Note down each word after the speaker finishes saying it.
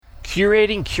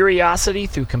curating curiosity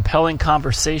through compelling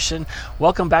conversation.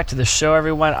 Welcome back to the show,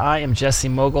 everyone. I am Jesse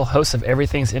Mogul, host of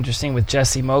Everything's Interesting with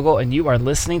Jesse Mogul, and you are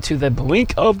listening to the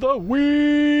Blink of the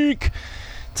Week.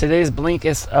 Today's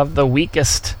Blinkest of the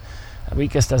Weakest.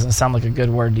 Weakest doesn't sound like a good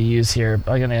word to use here.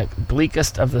 I'm going to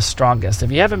Blinkest of the Strongest.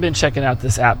 If you haven't been checking out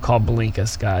this app called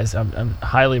Blinkist, guys, I'm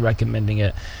highly recommending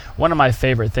it. One of my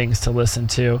favorite things to listen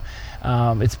to.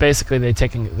 It's basically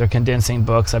they're condensing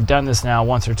books. I've done this now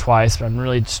once or twice, but I'm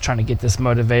really just trying to get this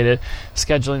motivated,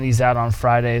 scheduling these out on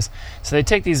Fridays. So they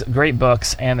take these great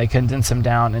books and they condense them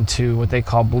down into what they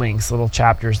call blinks, little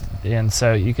chapters. And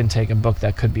so you can take a book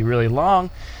that could be really long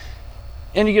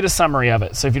and you get a summary of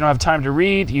it. So if you don't have time to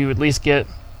read, you at least get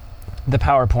the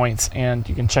PowerPoints and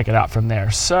you can check it out from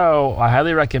there. So I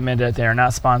highly recommend it. They are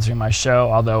not sponsoring my show,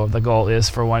 although the goal is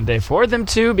for one day for them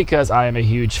to, because I am a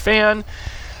huge fan.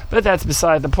 But that's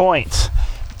beside the point.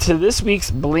 To this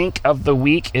week's Blink of the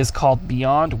Week is called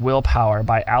Beyond Willpower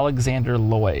by Alexander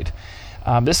Lloyd.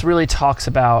 This really talks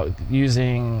about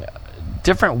using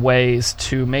different ways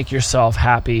to make yourself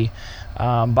happy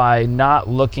by not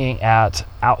looking at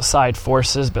outside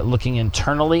forces, but looking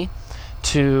internally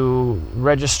to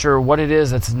register what it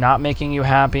is that's not making you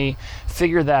happy,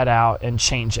 figure that out, and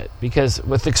change it. Because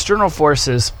with external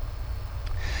forces,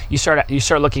 you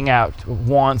start looking at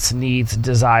wants, needs,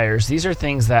 desires. These are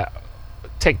things that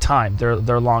take time. They're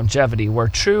longevity, where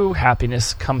true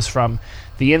happiness comes from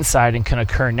the inside and can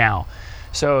occur now.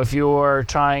 So if you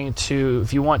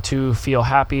want to feel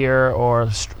happier or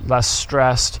less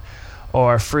stressed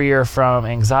or freer from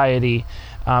anxiety,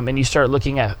 and you start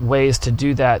looking at ways to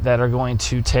do that are going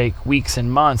to take weeks and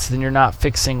months, then you're not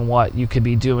fixing what you could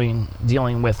be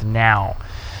dealing with now.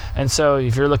 And so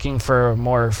if you're looking for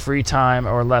more free time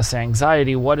or less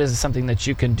anxiety, what is something that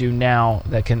you can do now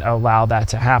that can allow that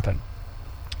to happen?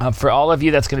 For all of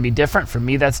you, that's going to be different. For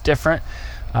me, that's different.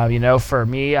 For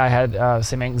me, I had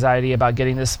some anxiety about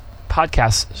getting this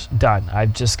podcast done.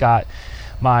 I've just got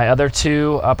my other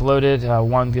two uploaded.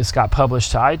 One just got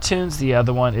published to iTunes. The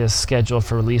other one is scheduled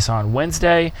for release on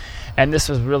Wednesday. And this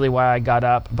was really why I got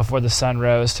up before the sun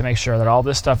rose, to make sure that all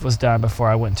this stuff was done before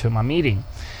I went to my meeting.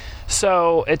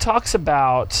 So this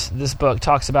book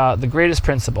talks about the greatest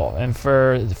principle. And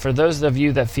for those of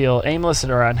you that feel aimless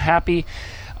or unhappy,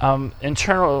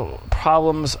 internal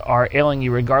problems are ailing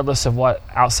you regardless of what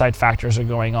outside factors are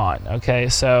going on. Okay,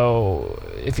 so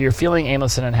if you're feeling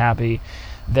aimless and unhappy,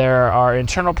 there are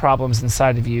internal problems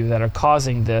inside of you that are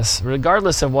causing this,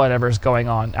 regardless of whatever's going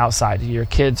on outside. Your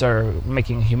kids are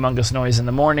making humongous noise in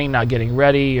the morning, not getting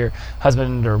ready. Your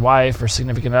husband or wife or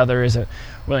significant other isn't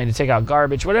willing to take out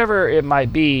garbage. Whatever it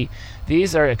might be,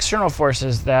 these are external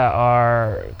forces that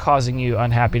are causing you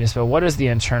unhappiness. But what is the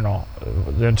internal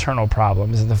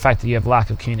problem? Is it the fact that you have lack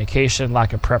of communication,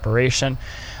 lack of preparation?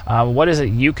 What is it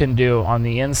you can do on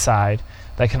the inside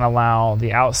that can allow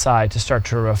the outside to start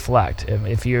to reflect?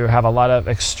 If you have a lot of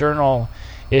external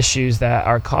issues that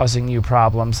are causing you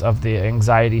problems of the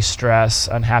anxiety, stress,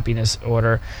 unhappiness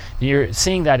order, you're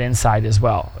seeing that inside as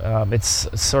well. It's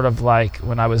sort of like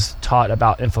when I was taught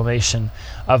about inflammation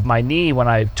of my knee when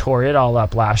I tore it all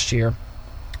up last year.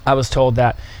 I was told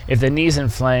that if the knee's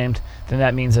inflamed, then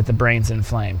that means that the brain's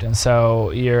inflamed. And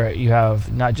so you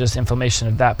have not just inflammation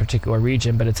of that particular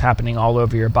region, but it's happening all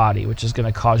over your body, which is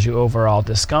going to cause you overall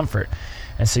discomfort.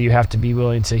 And so you have to be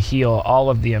willing to heal all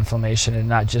of the inflammation and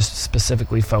not just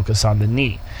specifically focus on the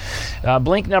knee.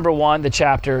 Blink number 1, the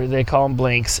chapter, they call them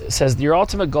blinks, says your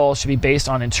ultimate goal should be based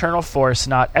on internal force,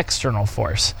 not external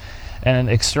force. And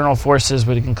external forces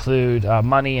would include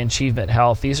money, achievement,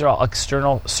 health. These are all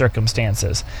external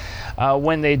circumstances.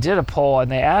 When they did a poll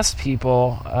and they asked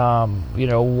people,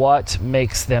 what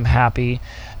makes them happy,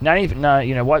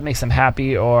 what makes them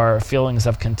happy, or feelings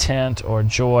of content or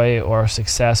joy or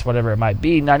success, whatever it might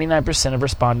be, 99% of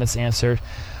respondents answered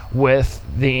with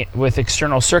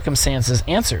external circumstances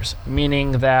answers,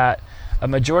 meaning that a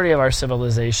majority of our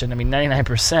civilization,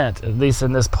 99%, at least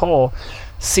in this poll,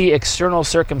 see external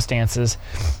circumstances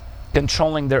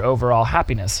controlling their overall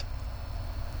happiness,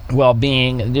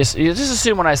 well-being. Just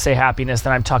assume when I say happiness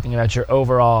that I'm talking about your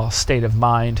overall state of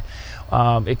mind.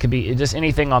 It could be just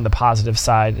anything on the positive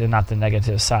side and not the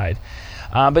negative side.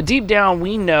 But deep down,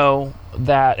 we know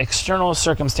that external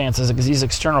circumstances, because these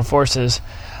external forces,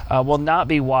 will not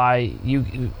be why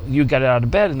you get out of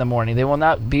bed in the morning. They will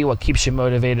not be what keeps you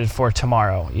motivated for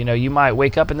tomorrow. You might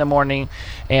wake up in the morning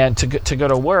and to go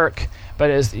to work, but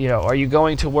are you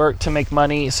going to work to make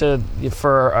money? So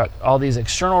for all these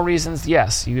external reasons,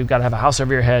 yes, you've got to have a house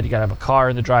over your head, you got to have a car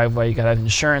in the driveway, you got to have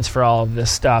insurance for all of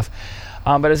this stuff.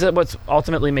 But is it what's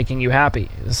ultimately making you happy?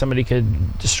 Somebody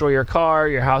could destroy your car,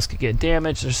 your house could get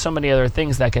damaged. There's so many other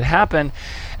things that could happen.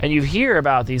 And you hear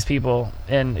about these people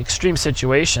in extreme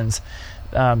situations.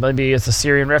 Maybe it's a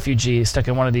Syrian refugee stuck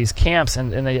in one of these camps,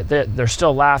 and they're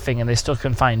still laughing, and they still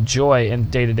can find joy in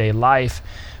day-to-day life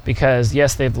because,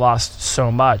 yes, they've lost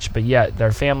so much, but yet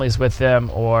their family's with them,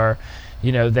 or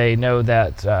they know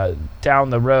that down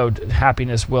the road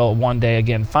happiness will one day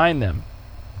again find them.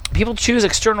 People choose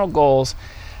external goals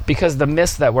because the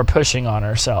myths that we're pushing on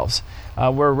ourselves.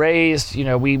 We're raised,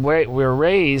 we're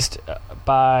raised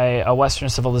by a Western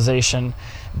civilization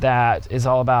that is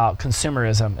all about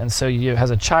consumerism. And so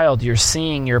as a child, you're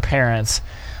seeing your parents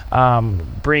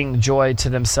bring joy to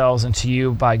themselves and to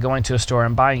you by going to a store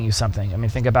and buying you something. I mean,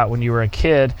 think about when you were a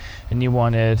kid and you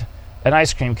wanted an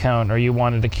ice cream cone or you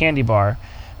wanted a candy bar.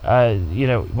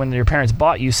 When your parents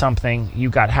bought you something, you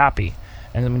got happy.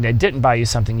 And when they didn't buy you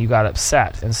something, you got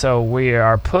upset. And so we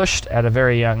are pushed at a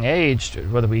very young age,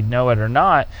 whether we know it or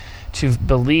not, to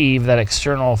believe that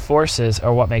external forces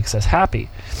are what makes us happy.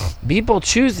 People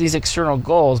choose these external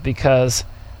goals because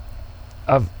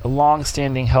of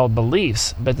long-standing held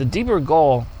beliefs, but the deeper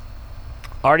goal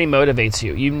already motivates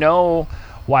you. You know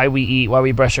why we eat, why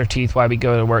we brush our teeth, why we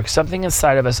go to work. Something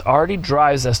inside of us already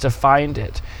drives us to find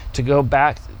it, to go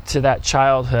back to that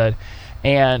childhood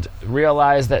and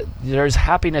realize that there's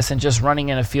happiness in just running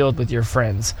in a field with your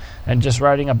friends and just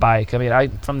riding a bike. I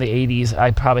mean, from the 80s,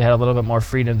 I probably had a little bit more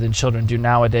freedom than children do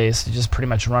nowadays to just pretty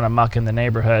much run amok in the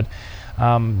neighborhood,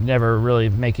 never really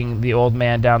making the old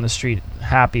man down the street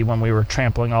happy when we were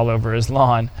trampling all over his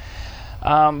lawn.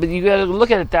 But you got to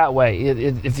look at it that way.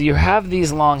 If you have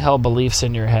these long-held beliefs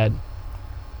in your head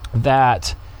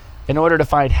that in order to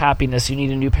find happiness, you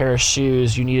need a new pair of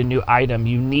shoes, you need a new item,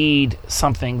 you need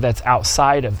something that's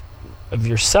outside of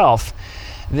yourself,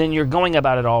 then you're going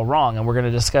about it all wrong. And we're going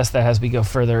to discuss that as we go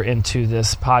further into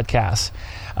this podcast.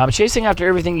 Chasing after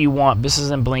everything you want, this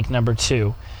is in blink number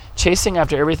 2. Chasing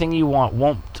after everything you want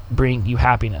won't bring you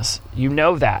happiness. You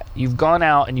know that. You've gone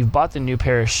out and you've bought the new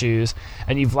pair of shoes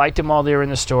and you've liked them while they were in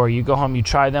the store. You go home, you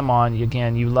try them on.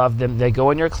 Again, you love them. They go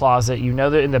in your closet. You know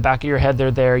that in the back of your head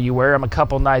they're there. You wear them a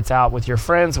couple nights out with your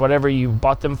friends, whatever you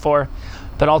bought them for.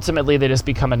 But ultimately, they just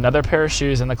become another pair of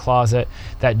shoes in the closet.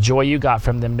 That joy you got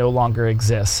from them no longer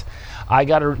exists. I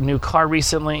got a new car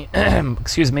recently,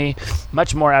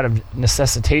 much more out of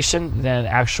necessitation than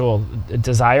actual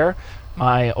desire.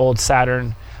 My old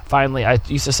Saturn, finally, I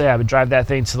used to say I would drive that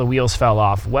thing till the wheels fell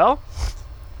off. Well,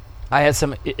 I had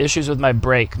some issues with my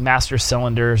brake, master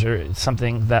cylinders or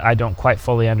something that I don't quite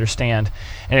fully understand,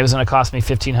 and it was going to cost me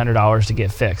 $1,500 to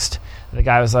get fixed. The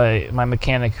guy was like, my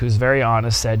mechanic, who's very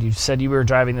honest, said, you said you were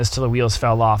driving this till the wheels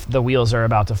fell off. The wheels are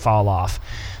about to fall off.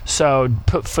 So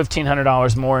put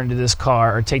 $1,500 more into this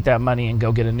car or take that money and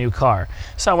go get a new car.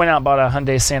 So I went out and bought a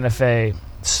Hyundai Santa Fe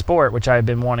Sport, which I had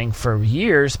been wanting for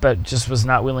years, but just was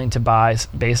not willing to buy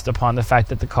based upon the fact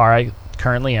that the car I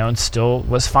currently own still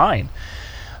was fine.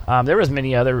 There was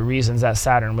many other reasons that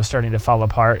Saturn was starting to fall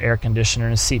apart, air conditioner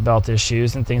and seatbelt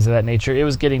issues and things of that nature. It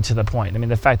was getting to the point. I mean,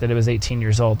 the fact that it was 18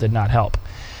 years old did not help.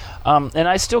 And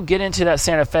I still get into that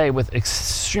Santa Fe with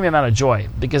extreme amount of joy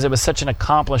because it was such an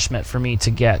accomplishment for me to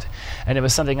get. And it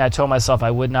was something I told myself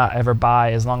I would not ever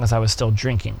buy as long as I was still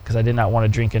drinking because I did not want to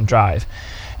drink and drive.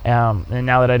 And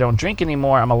now that I don't drink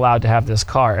anymore, I'm allowed to have this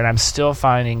car. And I'm still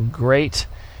finding great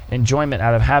enjoyment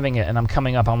out of having it, and I'm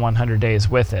coming up on 100 days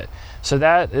with it. So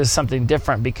that is something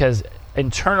different because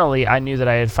internally I knew that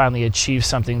I had finally achieved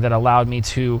something that allowed me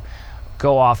to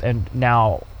go off and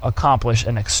now accomplish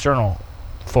an external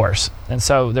force. And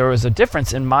so there was a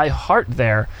difference in my heart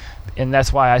there, and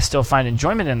that's why I still find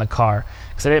enjoyment in the car,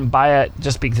 because I didn't buy it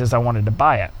just because I wanted to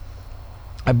buy it.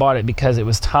 I bought it because it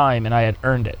was time and I had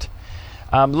earned it.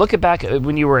 Look back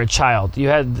when you were a child. You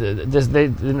had in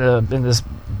this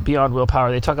Beyond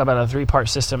Willpower, they talk about a 3-part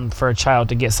system for a child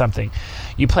to get something.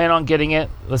 You plan on getting it.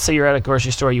 Let's say you're at a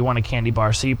grocery store, you want a candy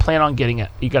bar, so you plan on getting it.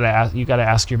 You gotta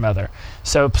ask your mother.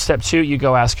 So step 2, you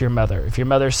go ask your mother. If your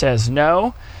mother says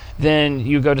no, then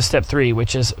you go to step 3,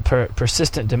 which is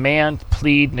persistent demand,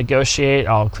 plead, negotiate.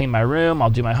 I'll clean my room,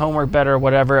 I'll do my homework better,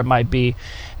 whatever it might be,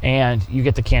 and you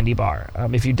get the candy bar.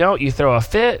 If you don't, you throw a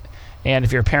fit. And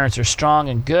if your parents are strong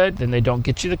and good, then they don't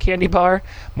get you the candy bar.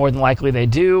 More than likely they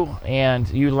do. And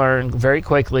you learn very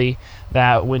quickly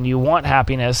that when you want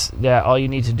happiness, that all you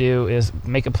need to do is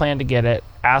make a plan to get it,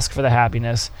 ask for the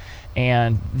happiness,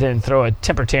 and then throw a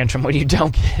temper tantrum when you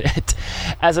don't get it.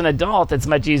 As an adult, it's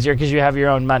much easier because you have your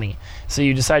own money. So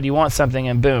you decide you want something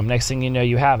and boom, next thing you know,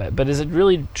 you have it. But is it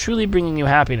really truly bringing you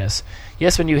happiness?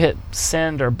 Yes, when you hit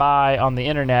send or buy on the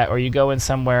internet, or you go in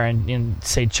somewhere and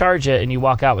say charge it and you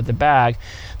walk out with the bag,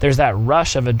 there's that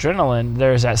rush of adrenaline,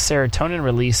 there's that serotonin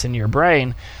release in your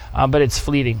brain, but it's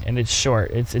fleeting and it's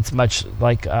short. It's much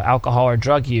like alcohol or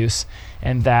drug use,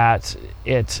 and that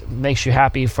it makes you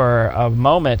happy for a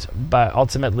moment, but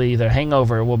ultimately the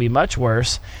hangover will be much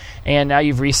worse. And now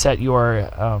you've reset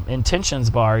your intentions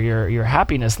bar, your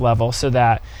happiness level, so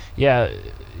that,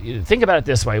 think about it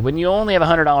this way. When you only have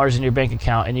 $100 in your bank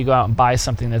account and you go out and buy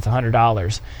something that's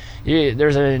 $100,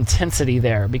 there's an intensity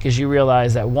there because you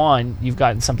realize that, one, you've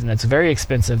gotten something that's very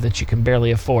expensive that you can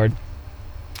barely afford,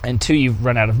 and two, you've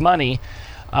run out of money.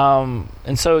 And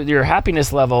so your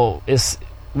happiness level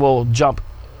will jump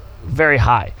very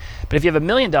high. But if you have $1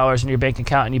 million in your bank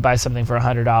account and you buy something for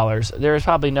 $100, there's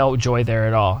probably no joy there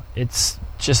at all. It's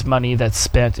just money that's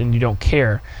spent and you don't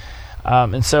care.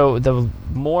 And so the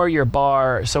more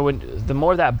the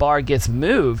more that bar gets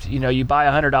moved, you buy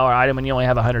a $100 item when you only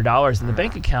have $100 in the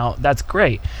bank account, that's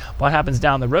great. What happens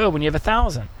down the road when you have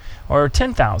 1,000 or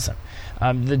 10,000?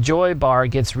 The joy bar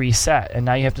gets reset, and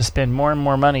now you have to spend more and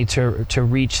more money to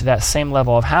reach that same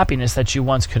level of happiness that you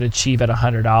once could achieve at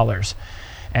 $100.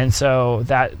 And so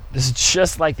that is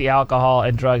just like the alcohol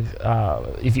and drug.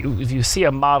 If you see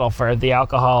a model for the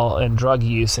alcohol and drug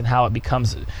use and how it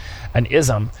becomes an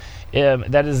ism,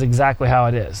 that is exactly how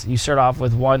it is. You start off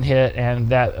with one hit, and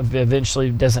that eventually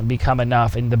doesn't become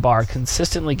enough, and the bar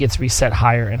consistently gets reset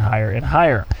higher and higher and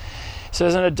higher. So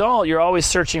as an adult, you're always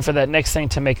searching for that next thing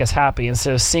to make us happy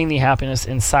instead of seeing the happiness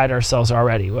inside ourselves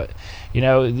already.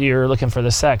 You're looking for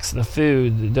the sex, the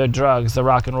food, the drugs, the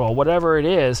rock and roll, whatever it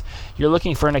is. You're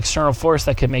looking for an external force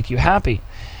that can make you happy.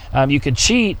 You could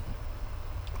cheat.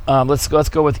 Let's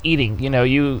go with eating.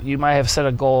 You might have set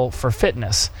a goal for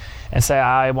fitness and say,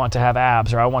 I want to have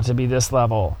abs, or I want to be this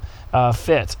level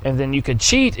fit. And then you could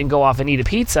cheat and go off and eat a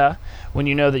pizza when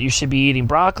you know that you should be eating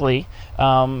broccoli.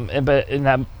 But in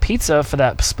that pizza, for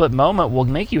that split moment, will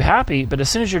make you happy. But as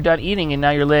soon as you're done eating and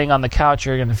now you're laying on the couch,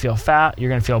 you're going to feel fat, you're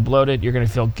going to feel bloated, you're going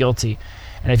to feel guilty.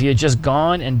 And if you had just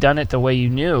gone and done it the way you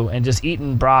knew and just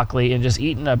eaten broccoli and just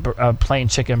eaten a plain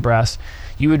chicken breast,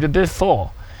 you would have been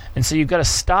full. And so you've got to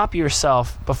stop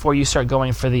yourself before you start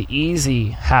going for the easy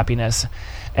happiness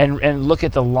and look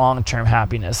at the long-term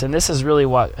happiness. And this is really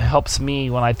what helps me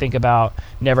when I think about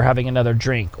never having another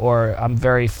drink, or I'm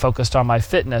very focused on my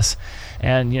fitness.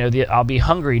 And, I'll be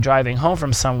hungry driving home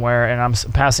from somewhere, and I'm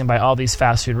passing by all these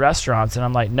fast food restaurants, and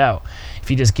I'm like, no.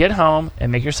 If you just get home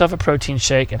and make yourself a protein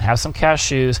shake and have some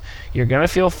cashews, you're going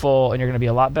to feel full, and you're going to be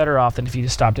a lot better off than if you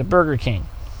just stopped at Burger King.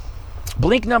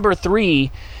 Blink number 3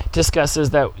 discusses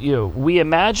that we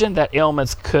imagine that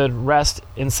ailments could rest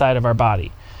inside of our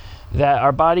body, that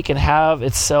our body can have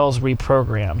its cells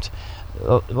reprogrammed.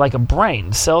 Like a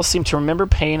brain, cells seem to remember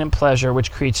pain and pleasure,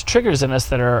 which creates triggers in us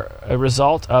that are a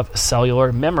result of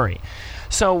cellular memory.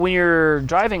 So when you're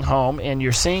driving home and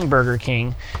you're seeing Burger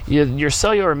King, your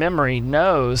cellular memory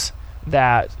knows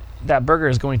that burger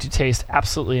is going to taste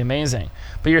absolutely amazing.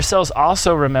 But your cells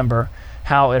also remember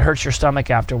how it hurts your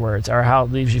stomach afterwards, or how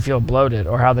it leaves you feel bloated,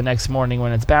 or how the next morning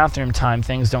when it's bathroom time,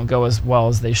 things don't go as well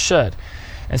as they should.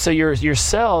 And so your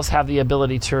cells have the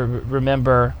ability to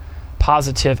remember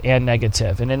positive and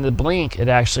negative. And in the blink, it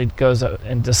actually goes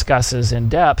and discusses in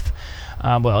depth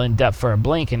for a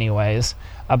blink anyways,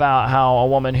 about how a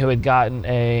woman who had gotten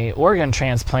a organ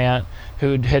transplant,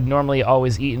 who had normally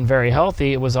always eaten very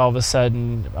healthy, was all of a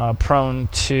sudden prone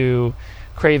to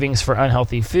cravings for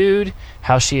unhealthy food,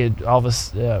 how she had all of a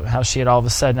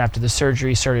sudden after the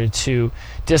surgery started to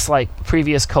dislike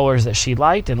previous colors that she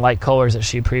liked and like colors that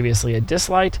she previously had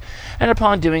disliked, and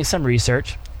upon doing some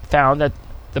research found that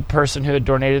the person who had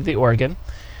donated the organ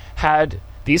had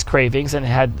these cravings and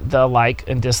had the like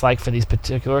and dislike for these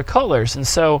particular colors. And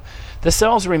so the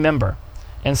cells remember.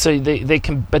 And so they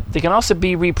can also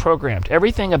be reprogrammed.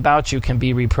 Everything about you can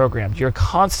be reprogrammed. You're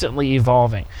constantly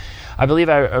evolving. I believe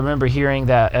I remember hearing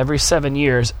that every 7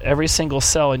 years, every single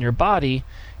cell in your body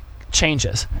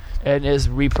changes and is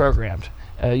reprogrammed.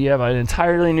 You have an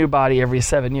entirely new body every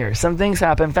 7 years. Some things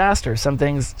happen faster. Some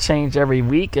things change every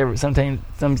week. Some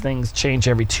things change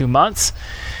every 2 months.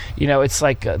 It's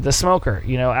like the smoker.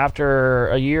 After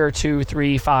a year, 2,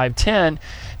 3, 5, 10,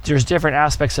 there's different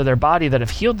aspects of their body that have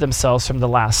healed themselves from the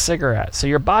last cigarette. So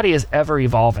your body is ever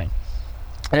evolving,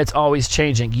 and it's always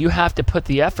changing. You have to put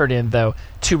the effort in, though,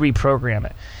 to reprogram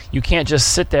it. You can't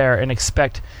just sit there and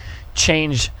expect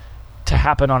change to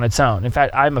happen on its own. In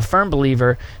fact, I'm a firm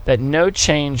believer that no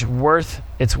change worth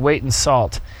its weight in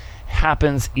salt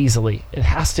happens easily. It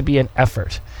has to be an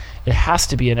effort. It has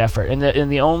to be an effort,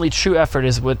 and the only true effort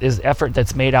is effort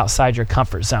that's made outside your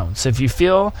comfort zone. So if you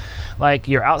feel like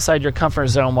you're outside your comfort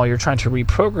zone while you're trying to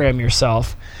reprogram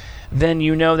yourself, then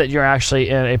you know that you're actually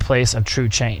in a place of true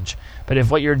change. But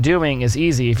if what you're doing is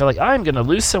easy, if you're like, I'm going to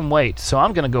lose some weight, so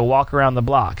I'm going to go walk around the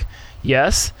block.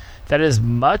 Yes, that is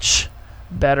much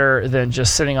better than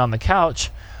just sitting on the couch.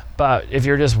 But if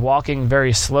you're just walking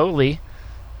very slowly,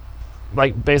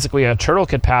 like basically a turtle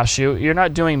could pass you, you're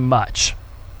not doing much.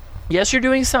 Yes, you're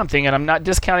doing something, and I'm not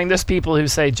discounting those people who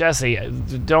say, Jesse,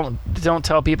 don't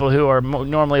tell people who are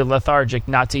normally lethargic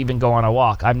not to even go on a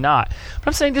walk. I'm not. But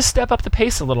I'm saying just step up the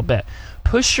pace a little bit.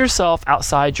 Push yourself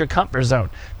outside your comfort zone.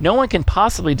 No one can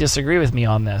possibly disagree with me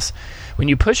on this. When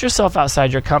you push yourself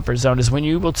outside your comfort zone is when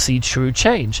you will see true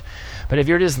change. But if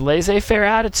you're just laissez-faire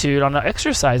attitude on an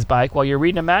exercise bike while you're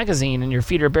reading a magazine and your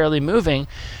feet are barely moving,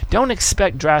 don't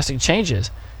expect drastic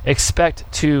changes. Expect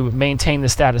to maintain the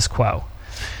status quo.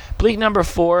 Blink number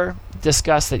 4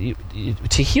 discussed that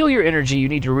to heal your energy, you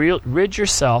need to rid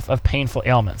yourself of painful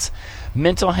ailments.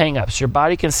 Mental hang-ups. Your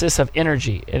body consists of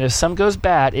energy, and if some goes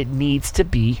bad, it needs to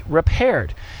be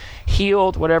repaired.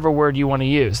 Healed, whatever word you want to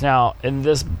use. Now, in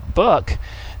this book,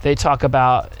 they talk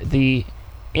about the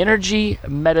energy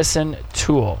medicine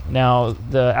tool. Now,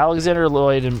 the Alexander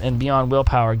Lloyd and Beyond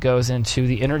Willpower goes into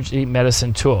the energy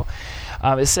medicine tool.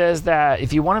 It says that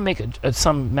if you want to make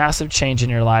some massive change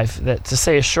in your life, that to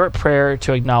say a short prayer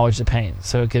to acknowledge the pain.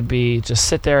 So it could be just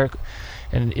sit there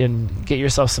and get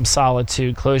yourself some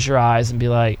solitude, close your eyes and be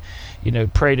like,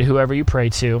 pray to whoever you pray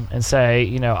to and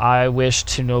say, I wish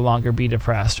to no longer be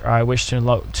depressed, or I wish to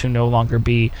no longer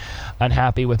be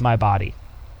unhappy with my body.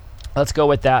 Let's go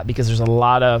with that because there's a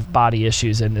lot of body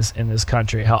issues in this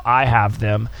country. Hell, I have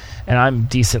them, and I'm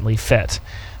decently fit.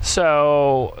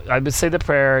 So I would say the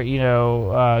prayer,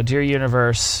 dear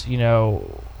universe,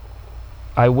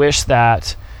 I wish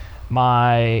that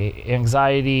my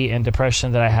anxiety and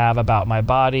depression that I have about my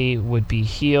body would be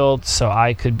healed so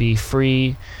I could be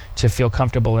free to feel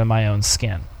comfortable in my own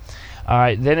skin. All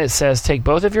right, then it says take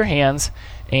both of your hands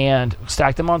and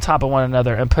stack them on top of one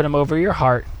another and put them over your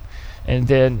heart, and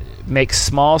then make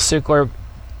small circular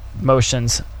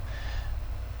motions,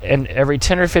 and every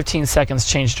 10 or 15 seconds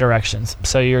change directions.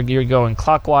 So you're going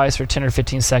clockwise for 10 or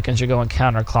 15 seconds, you're going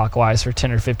counterclockwise for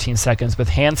 10 or 15 seconds with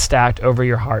hands stacked over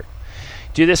your heart.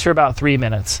 Do this for about 3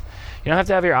 minutes. You don't have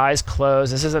to have your eyes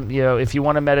closed. This isn't, if you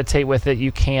want to meditate with it,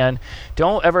 you can.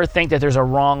 Don't ever think that there's a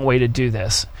wrong way to do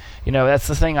this. That's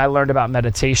the thing I learned about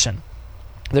meditation.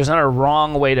 There's not a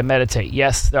wrong way to meditate.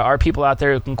 Yes, there are people out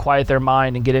there who can quiet their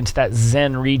mind and get into that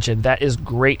Zen region. That is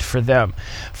great for them.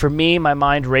 For me, my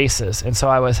mind races. And so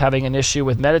I was having an issue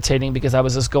with meditating because I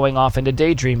was just going off into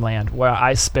daydream land where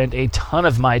I spent a ton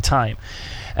of my time.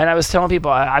 And I was telling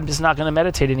people, I'm just not going to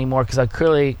meditate anymore because I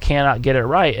clearly cannot get it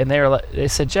right. And they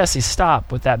said, Jesse,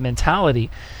 stop with that mentality.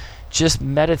 Just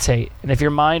meditate. And if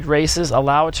your mind races,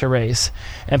 allow it to race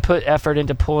and put effort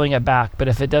into pulling it back. But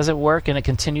if it doesn't work and it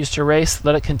continues to race,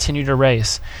 let it continue to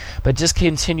race. But just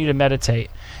continue to meditate.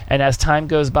 And as time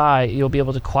goes by, you'll be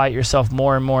able to quiet yourself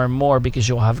more and more and more because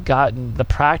you'll have gotten the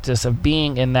practice of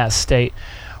being in that state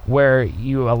where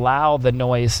you allow the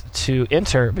noise to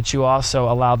enter, but you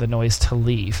also allow the noise to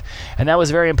leave. And that was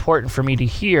very important for me to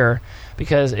hear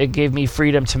because it gave me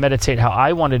freedom to meditate how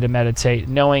I wanted to meditate,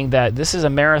 knowing that this is a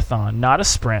marathon, not a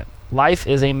sprint. Life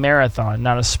is a marathon,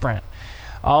 not a sprint.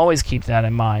 Always keep that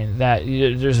in mind, that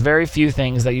there's very few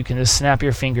things that you can just snap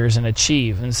your fingers and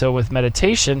achieve. And so with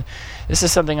meditation, this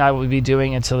is something I will be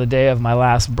doing until the day of my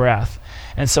last breath.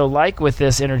 And so like with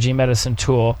this energy medicine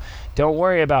tool, don't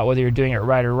worry about whether you're doing it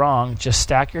right or wrong. Just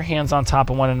stack your hands on top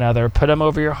of one another, put them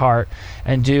over your heart,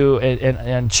 and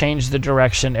and change the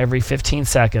direction every 15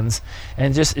 seconds.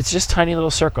 And it's just tiny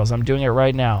little circles. I'm doing it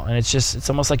right now, and it's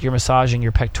almost like you're massaging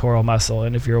your pectoral muscle.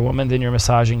 And if you're a woman, then you're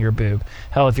massaging your boob.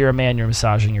 Hell, if you're a man, you're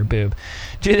massaging your boob.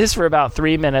 Do this for about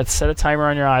 3 minutes. Set a timer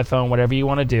on your iPhone, whatever you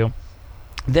want to do.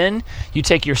 Then you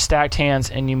take your stacked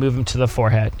hands and you move them to the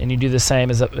forehead, and you do the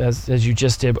same as you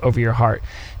just did over your heart.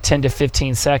 10 to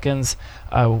 15 seconds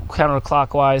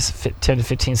counterclockwise, 10 to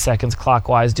 15 seconds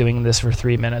clockwise, doing this for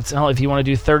 3 minutes. And if you want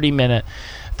to do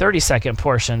 30-second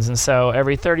portions, and so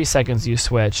every 30 seconds you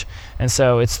switch. And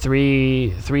so it's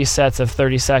three sets of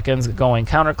 30 seconds going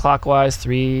counterclockwise,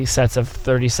 3 sets of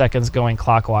 30 seconds going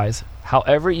clockwise.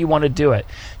 However you want to do it,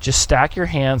 just stack your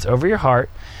hands over your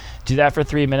heart. Do that for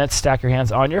 3 minutes. Stack your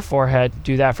hands on your forehead.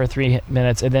 Do that for 3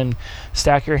 minutes, and then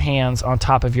stack your hands on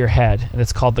top of your head. And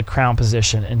it's called the crown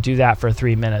position. And do that for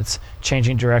 3 minutes,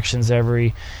 changing directions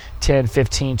every 10,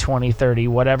 15, 20, 30,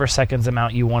 whatever seconds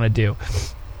amount you want to do.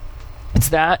 It's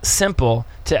that simple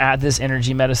to add this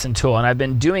energy medicine tool. And I've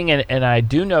been doing it, and I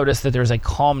do notice that there's a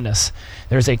calmness.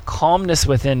 There's a calmness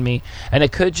within me. And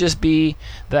it could just be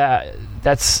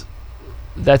that's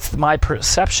my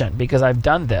perception, because I've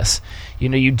done this.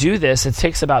 You do this, it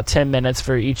takes about 10 minutes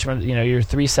for each one, your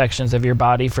 3 sections of your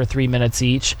body for 3 minutes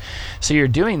each. So you're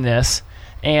doing this,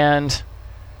 and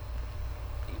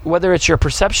whether it's your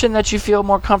perception that you feel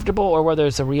more comfortable or whether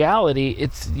it's a reality,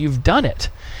 you've done it.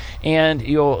 And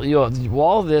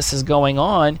while this is going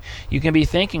on, you can be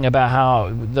thinking about how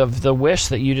the wish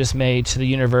that you just made to the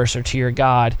universe or to your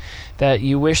God, that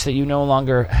you wish that you no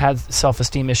longer had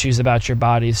self-esteem issues about your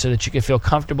body, so that you could feel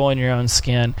comfortable in your own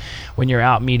skin when you're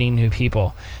out meeting new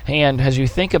people. And as you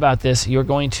think about this, you're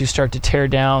going to start to tear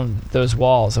down those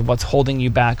walls of what's holding you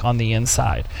back on the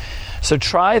inside. So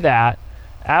try that.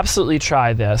 Absolutely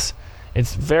try this.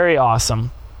 It's very awesome.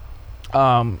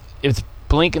 It's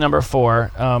Blink number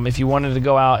 4. If you wanted to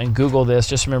go out and Google this,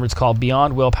 just remember it's called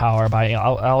Beyond Willpower by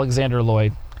Alexander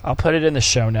Lloyd. I'll put it in the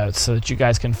show notes so that you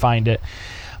guys can find it.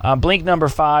 Blink number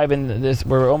 5, and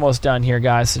we're almost done here,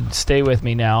 guys, so stay with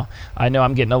me now. I know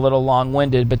I'm getting a little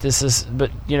long-winded,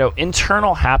 but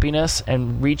internal happiness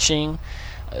and reaching,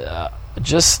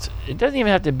 it doesn't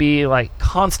even have to be like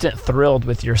constant thrilled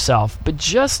with yourself, but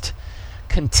just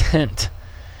content.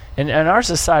 In our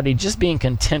society, just being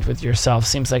content with yourself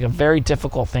seems like a very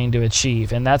difficult thing to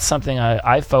achieve, and that's something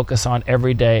I focus on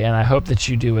every day, and I hope that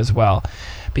you do as well,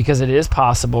 because it is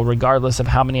possible, regardless of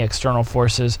how many external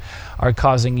forces are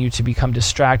causing you to become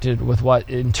distracted with what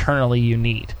internally you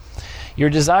need. Your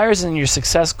desires and your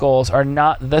success goals are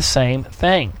not the same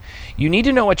thing. You need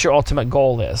to know what your ultimate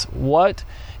goal is. What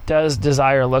does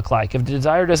desire look like? If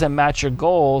desire doesn't match your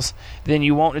goals, then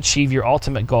you won't achieve your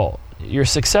ultimate goal. Your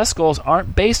success goals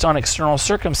aren't based on external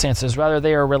circumstances. Rather,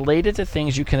 they are related to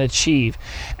things you can achieve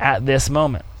at this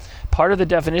moment. Part of the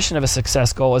definition of a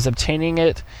success goal is that obtaining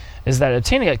it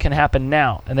can happen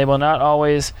now, and they will not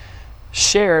always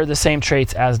share the same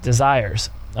traits as desires.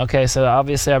 Okay, so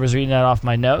obviously I was reading that off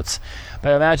my notes,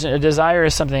 but imagine a desire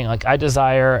is something like, I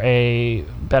desire a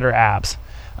better abs.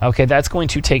 Okay, that's going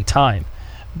to take time,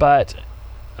 but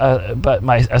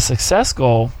a success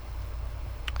goal,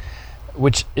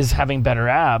 which is having better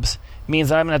abs, means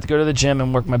that I'm going to have to go to the gym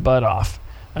and work my butt off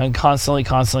and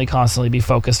constantly be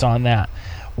focused on that.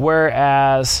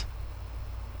 Whereas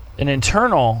an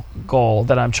internal goal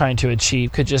that I'm trying to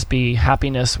achieve could just be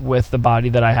happiness with the body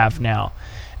that I have now.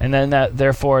 And then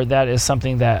that is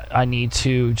something that I need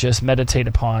to just meditate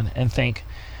upon and think,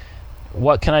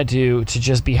 what can I do to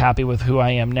just be happy with who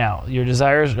I am now? Your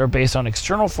desires are based on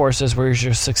external forces, whereas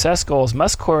your success goals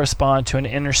must correspond to an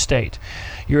inner state.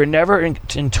 You are never in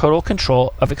total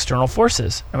control of external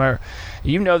forces.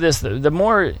 You know this, the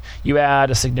more you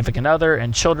add a significant other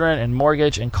and children and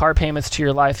mortgage and car payments to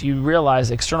your life, you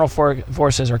realize external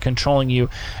forces are controlling you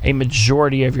a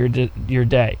majority of your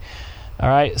day. All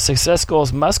right, success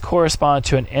goals must correspond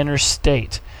to an inner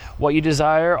state. What you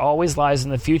desire always lies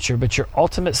in the future, but your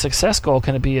ultimate success goal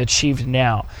can be achieved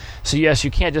now. So yes,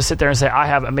 you can't just sit there and say, I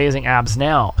have amazing abs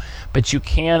now, but you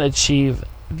can achieve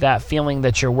that feeling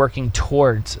that you're working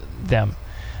towards them.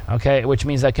 Okay, which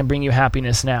means that can bring you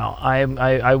happiness now.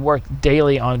 I work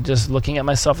daily on just looking at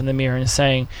myself in the mirror and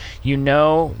saying,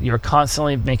 you're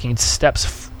constantly making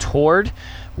steps toward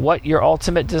what your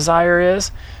ultimate desire is.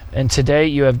 And today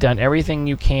you have done everything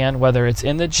you can, whether it's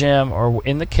in the gym or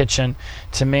in the kitchen,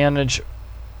 to manage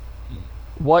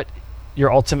what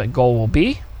your ultimate goal will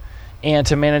be and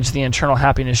to manage the internal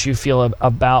happiness you feel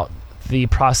about the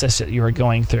process that you are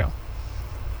going through.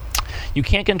 You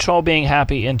can't control being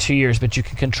happy in 2 years, but you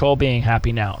can control being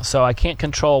happy now. So I can't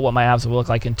control what my abs will look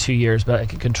like in 2 years, but I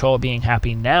can control being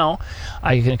happy now.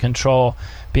 I can control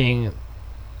being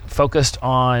focused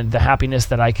on the happiness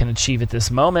that I can achieve at this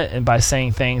moment, and by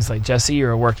saying things like, Jesse,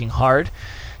 you're working hard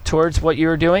towards what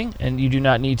you're doing, and you do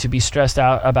not need to be stressed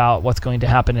out about what's going to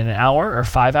happen in an hour or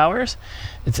 5 hours.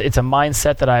 It's a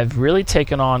mindset that I've really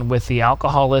taken on with the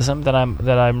alcoholism that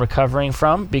I'm recovering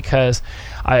from, because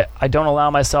I don't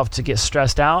allow myself to get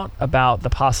stressed out about the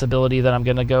possibility that I'm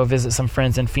going to go visit some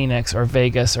friends in Phoenix or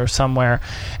Vegas or somewhere,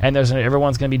 and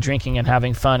everyone's going to be drinking and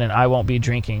having fun, and I won't be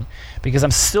drinking, because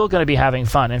I'm still going to be having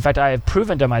fun. In fact, I have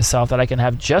proven to myself that I can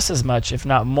have just as much, if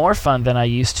not more fun than I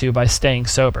used to by staying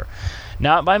sober.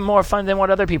 Not by more fun than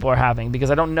what other people are having, because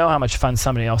I don't know how much fun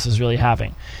somebody else is really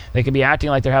having. They could be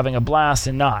acting like they're having a blast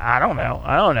and not. I don't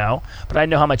know. But I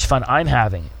know how much fun I'm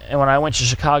having. And when I went to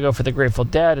Chicago for the Grateful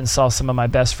Dead and saw some of my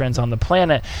best friends on the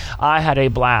planet, I had a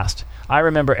blast. I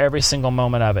remember every single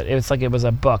moment of it. It's like it was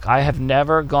a book. I have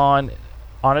never gone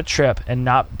on a trip and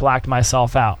not blacked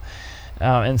myself out.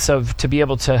 And so to be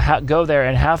able to go there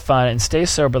and have fun and stay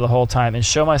sober the whole time and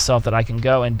show myself that I can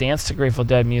go and dance to Grateful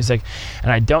Dead music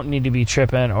and I don't need to be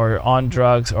tripping or on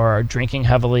drugs or drinking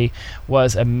heavily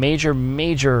was a major,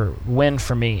 major win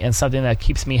for me and something that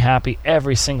keeps me happy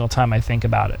every single time I think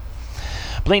about it.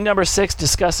 Blink number 6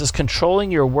 discusses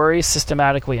controlling your worries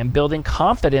systematically and building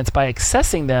confidence by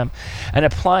accessing them and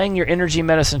applying your energy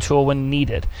medicine tool when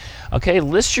needed. Okay,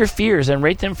 list your fears and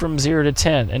rate them from 0 to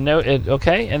 10. And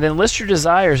and then list your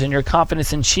desires and your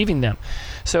confidence in achieving them.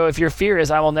 So if your fear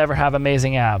is I will never have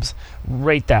amazing abs,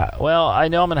 rate that. Well, I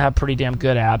know I'm going to have pretty damn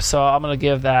good abs, so I'm going to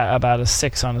give that about a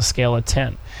 6 on a scale of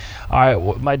 10. All right,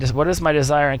 what is my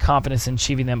desire and confidence in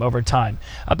achieving them over time?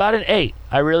 About an 8.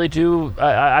 I really do.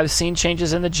 I've seen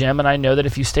changes in the gym, and I know that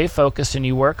if you stay focused and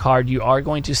you work hard, you are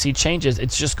going to see changes.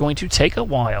 It's just going to take a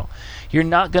while. You're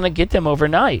not going to get them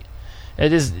overnight. It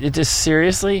just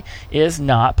seriously is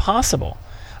not possible.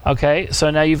 Okay, so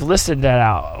now you've listed that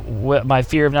out. My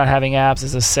fear of not having abs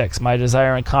is a 6. My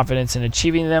desire and confidence in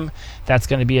achieving them, that's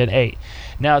going to be an 8.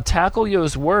 Now tackle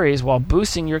those worries while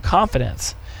boosting your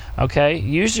confidence. Okay,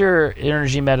 use your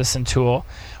energy medicine tool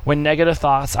when negative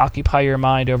thoughts occupy your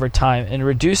mind over time and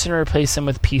reduce and replace them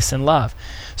with peace and love.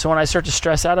 So when I start to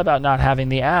stress out about not having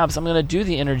the abs, I'm going to do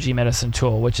the energy medicine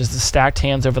tool, which is the stacked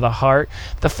hands over the heart,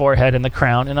 the forehead, and the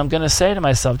crown. And I'm going to say to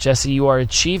myself, Jesse, you are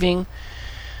achieving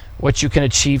what you can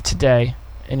achieve today,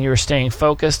 and you are staying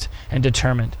focused and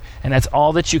determined. And that's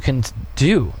all that you can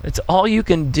do. It's all you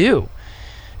can do.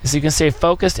 So you can stay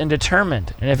focused and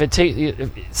determined. And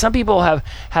if some people have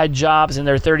had jobs in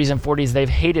their 30s and 40s they've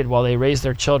hated while they raised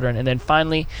their children, and then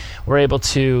finally were able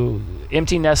to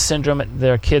empty nest syndrome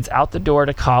their kids out the door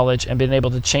to college and been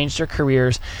able to change their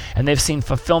careers, and they've seen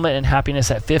fulfillment and happiness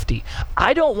at 50.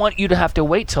 I don't want you to have to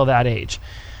wait till that age.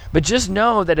 But just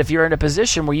know that if you're in a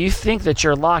position where you think that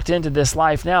you're locked into this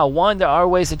life now, 1, there are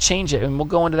ways to change it, and we'll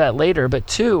go into that later, but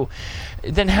 2,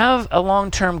 then have a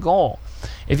long-term goal.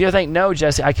 If you think, no,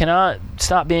 Jesse, I cannot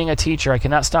stop being a teacher, I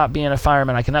cannot stop being a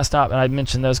fireman, I cannot stop, and I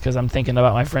mentioned those because I'm thinking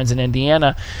about my friends in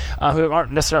Indiana who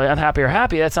aren't necessarily unhappy or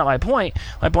happy. That's not my point.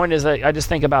 My point is that I just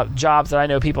think about jobs that I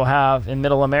know people have in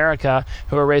middle America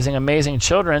who are raising amazing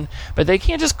children, but they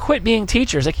can't just quit being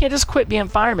teachers. They can't just quit being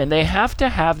firemen. They have to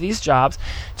have these jobs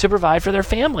to provide for their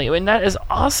family, and that is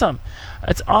awesome.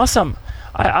 It's awesome.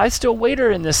 I still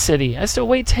waiter in this city. I still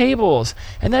wait tables,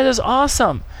 and that is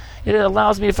awesome. It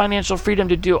allows me financial freedom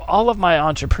to do all of my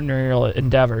entrepreneurial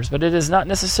endeavors, but it is not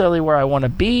necessarily where I want to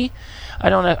be. I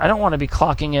don't want to be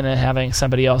clocking in and having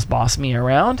somebody else boss me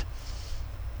around.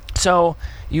 So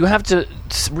you have to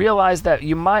realize that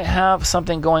you might have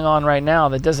something going on right now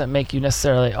that doesn't make you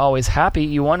necessarily always happy.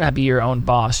 You want to be your own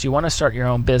boss. You want to start your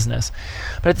own business.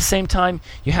 But at the same time,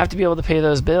 you have to be able to pay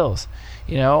those bills.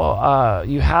 You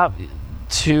have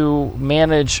to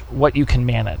manage what you can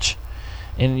manage.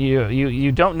 And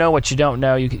you don't know what you don't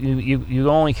know. You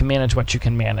only can manage what you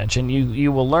can manage, and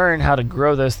you will learn how to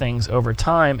grow those things over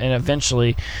time, and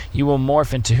eventually you will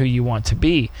morph into who you want to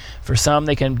be. For some,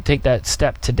 they can take that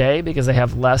step today because they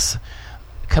have less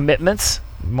commitments,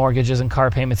 mortgages and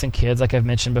car payments and kids, like I've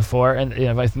mentioned before.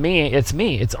 And with me,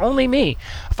 it's only me.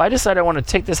 If I decide I want to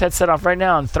take this headset off right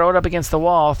now and throw it up against the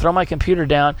wall, throw my computer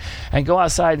down, and go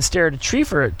outside and stare at a tree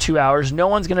for 2 hours, no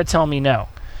one's going to tell me no.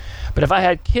 But if I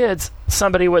had kids,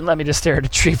 somebody wouldn't let me just stare at a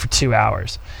tree for 2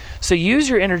 hours. So use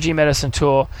your energy medicine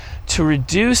tool to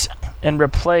reduce and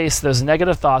replace those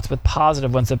negative thoughts with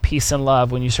positive ones of peace and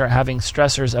love when you start having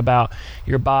stressors about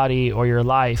your body or your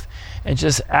life. And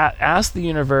just ask the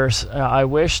universe, I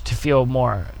wish to feel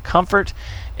more comfort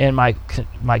in my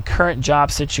current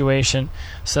job situation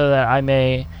so that I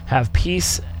may have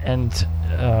peace and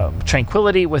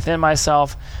tranquility within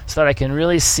myself so that I can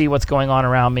really see what's going on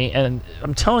around me. And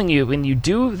I'm telling you, when you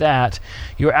do that,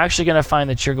 you're actually going to find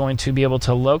that you're going to be able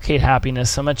to locate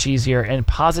happiness so much easier. And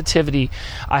positivity,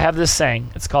 I have this saying,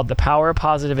 it's called the power of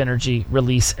positive energy,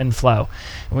 release and flow.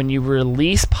 When you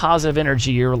release positive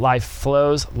energy, your life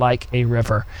flows like a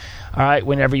river. All right,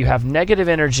 whenever you have negative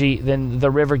energy, then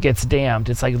the river gets dammed.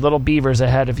 It's like little beavers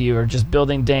ahead of you are just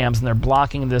building dams, and they're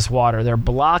blocking this water. They're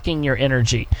blocking your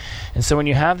energy. And so when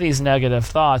you have these negative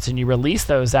thoughts and you release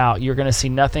those out, you're going to see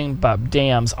nothing but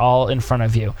dams all in front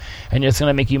of you. And it's going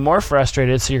to make you more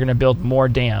frustrated, so you're going to build more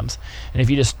dams. And if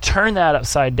you just turn that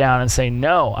upside down and say,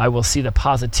 no, I will see the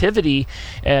positivity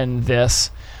in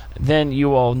this, then you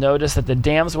will notice that the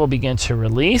dams will begin to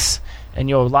release and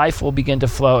your life will begin to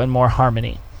flow in more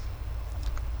harmony.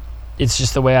 It's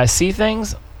just the way I see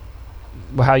things,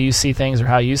 how you see things or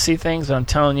how you see things. But I'm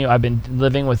telling you, I've been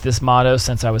living with this motto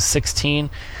since I was 16,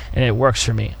 and it works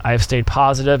for me. I have stayed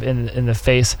positive in the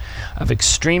face of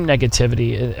extreme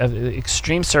negativity, of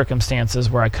extreme circumstances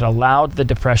where I could allow the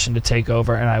depression to take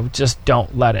over, and I just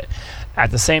don't let it. At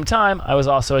the same time, I was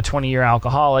also a 20-year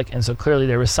alcoholic, and so clearly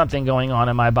there was something going on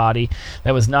in my body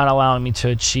that was not allowing me to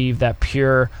achieve that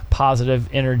pure positive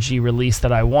energy release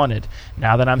that I wanted.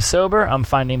 Now that I'm sober, I'm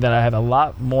finding that I have a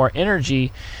lot more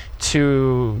energy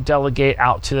to delegate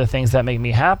out to the things that make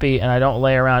me happy, and I don't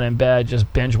lay around in bed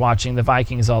just binge watching the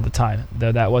Vikings all the time.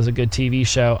 Though that was a good TV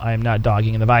show, I am not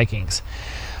dogging the Vikings.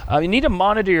 You need to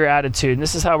monitor your attitude, and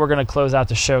this is how we're going to close out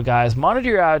the show, guys. Monitor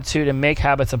your attitude and make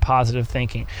habits of positive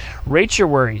thinking. Rate your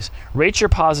worries, rate your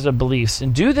positive beliefs,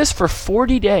 and do this for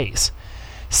 40 days.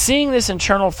 Seeing this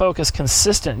internal focus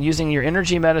consistent using your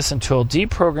energy medicine tool,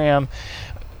 deprogram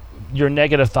your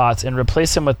negative thoughts and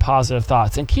replace them with positive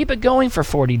thoughts, and keep it going for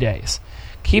 40 days.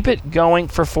 Keep it going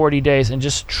for 40 days and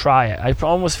just try it. I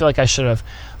almost feel like I should have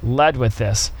led with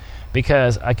this,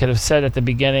 because I could have said at the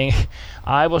beginning,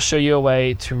 I will show you a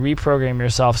way to reprogram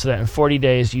yourself so that in 40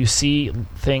 days you see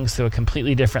things through a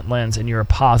completely different lens and you're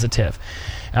positive.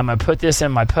 I'm going to put this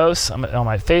in my posts on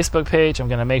my Facebook page. I'm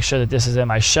going to make sure that this is in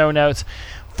my show notes.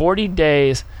 40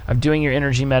 days of doing your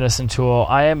energy medicine tool.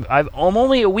 I'm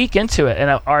only a week into it and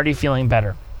I'm already feeling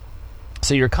better.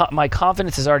 So my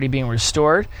confidence is already being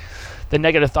restored. The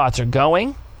negative thoughts are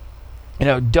going.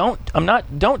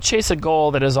 Don't chase a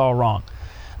goal that is all wrong.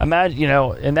 Imagine,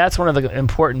 and that's one of the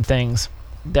important things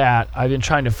that I've been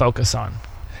trying to focus on.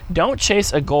 Don't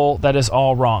chase a goal that is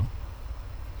all wrong.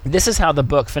 This is how the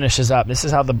book finishes up. This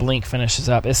is how the Blink finishes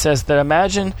up. It says that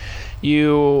imagine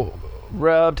you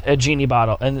rubbed a genie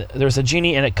bottle, and there's a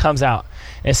genie, and it comes out.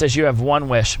 And it says you have one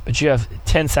wish, but you have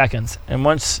 10 seconds. And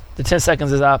once the 10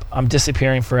 seconds is up, I'm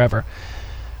disappearing forever.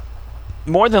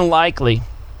 More than likely,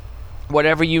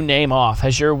 whatever you name off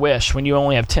as your wish when you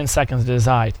only have 10 seconds to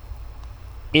decide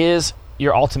is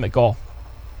your ultimate goal.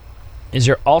 Is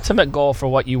your ultimate goal for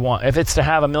what you want. If it's to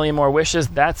have 1 million more wishes,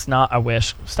 that's not a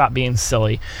wish. Stop being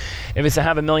silly. If it's to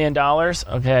have $1 million,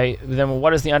 okay, then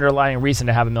what is the underlying reason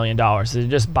to have $1 million? Is it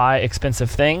just buy expensive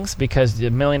things? Because the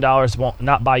 $1 million won't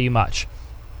not buy you much.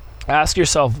 Ask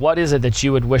yourself, what is it that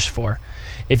you would wish for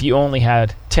if you only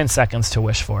had 10 seconds to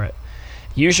wish for it?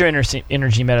 Use your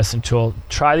energy medicine tool.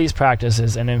 Try these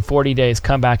practices, and in 40 days,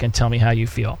 come back and tell me how you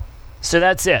feel. So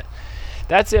that's it.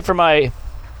 That's it for my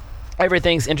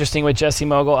Everything's Interesting with Jesse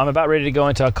Mogul. I'm about ready to go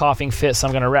into a coughing fit, so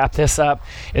I'm going to wrap this up.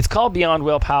 It's called Beyond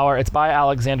Willpower. It's by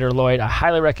Alexander Lloyd. I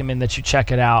highly recommend that you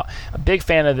check it out. A big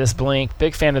fan of this Blink,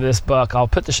 big fan of this book. I'll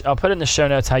put in the show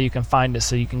notes how you can find it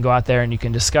so you can go out there and you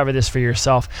can discover this for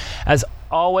yourself. As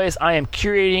always, I am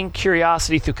curating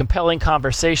curiosity through compelling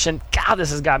conversation. God,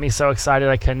 this has got me so excited.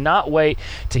 I cannot wait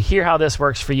to hear how this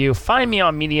works for you. Find me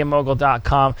on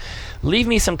MediaMogul.com. Leave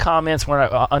me some comments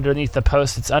underneath the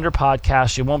post. It's under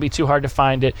podcast. It won't be too hard to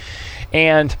find it.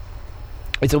 And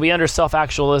it'll be under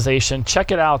self-actualization.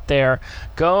 Check it out there.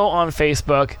 Go on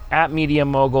Facebook at Media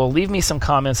Mogul. Leave me some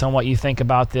comments on what you think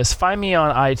about this. Find me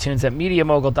on iTunes at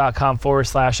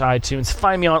MediaMogul.com/iTunes.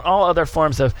 Find me on all other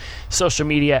forms of social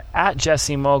media at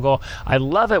Jesse Mogul. I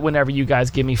love it whenever you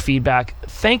guys give me feedback.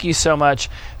 Thank you so much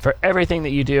for everything that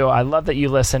you do. I love that you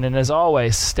listen. And as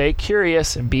always, stay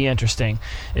curious and be interesting.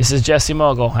 This is Jesse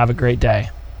Mogul. Have a great day.